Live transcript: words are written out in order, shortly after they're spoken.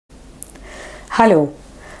Hello,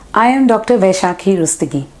 I am Dr. Vaishakhi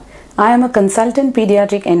Rustagi. I am a consultant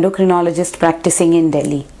pediatric endocrinologist practicing in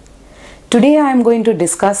Delhi. Today I am going to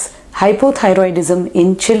discuss hypothyroidism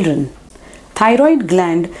in children. Thyroid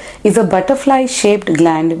gland is a butterfly-shaped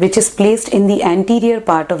gland which is placed in the anterior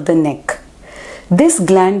part of the neck. This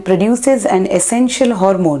gland produces an essential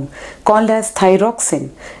hormone called as thyroxine,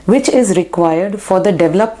 which is required for the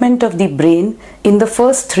development of the brain in the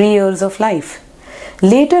first 3 years of life.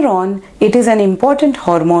 Later on, it is an important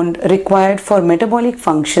hormone required for metabolic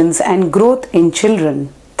functions and growth in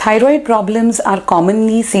children. Thyroid problems are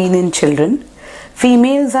commonly seen in children.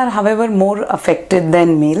 Females are, however, more affected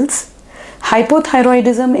than males.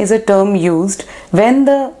 Hypothyroidism is a term used when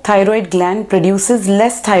the thyroid gland produces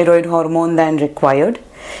less thyroid hormone than required,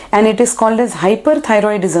 and it is called as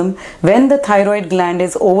hyperthyroidism when the thyroid gland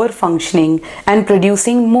is over-functioning and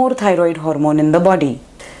producing more thyroid hormone in the body.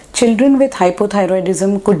 Children with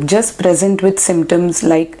hypothyroidism could just present with symptoms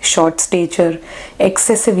like short stature,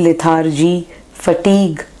 excessive lethargy,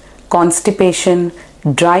 fatigue, constipation,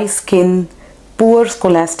 dry skin, poor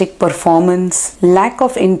scholastic performance, lack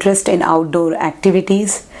of interest in outdoor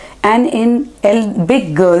activities, and in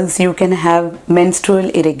big girls you can have menstrual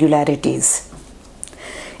irregularities.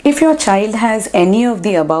 If your child has any of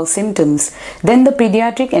the above symptoms, then the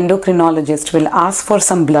pediatric endocrinologist will ask for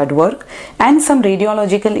some blood work and some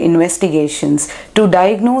radiological investigations to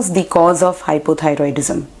diagnose the cause of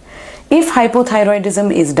hypothyroidism. If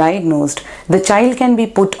hypothyroidism is diagnosed, the child can be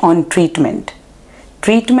put on treatment.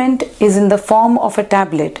 Treatment is in the form of a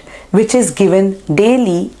tablet which is given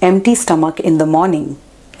daily empty stomach in the morning.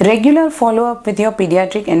 Regular follow-up with your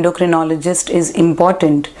pediatric endocrinologist is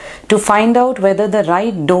important to find out whether the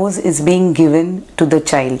right dose is being given to the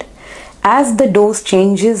child. As the dose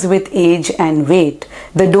changes with age and weight,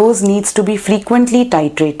 the dose needs to be frequently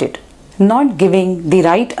titrated. Not giving the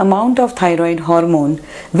right amount of thyroid hormone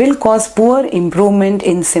will cause poor improvement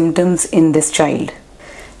in symptoms in this child.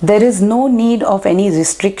 There is no need of any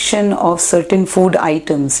restriction of certain food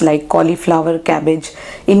items like cauliflower, cabbage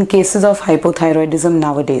in cases of hypothyroidism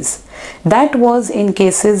nowadays. That was in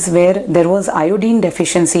cases where there was iodine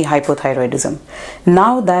deficiency hypothyroidism.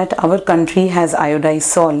 Now that our country has iodized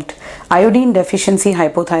salt, iodine deficiency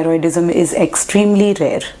hypothyroidism is extremely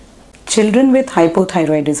rare. Children with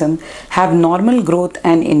hypothyroidism have normal growth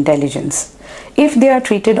and intelligence. If they are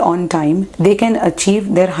treated on time, they can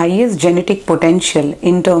achieve their highest genetic potential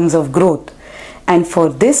in terms of growth. And for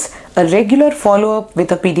this, a regular follow-up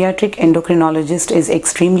with a pediatric endocrinologist is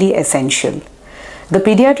extremely essential. The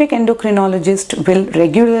pediatric endocrinologist will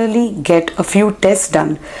regularly get a few tests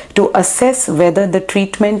done to assess whether the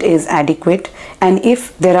treatment is adequate and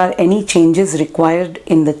if there are any changes required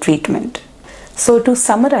in the treatment. So to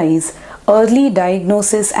summarize, early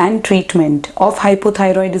diagnosis and treatment of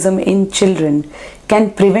hypothyroidism in children can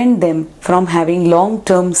prevent them from having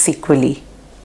long-term sequelae.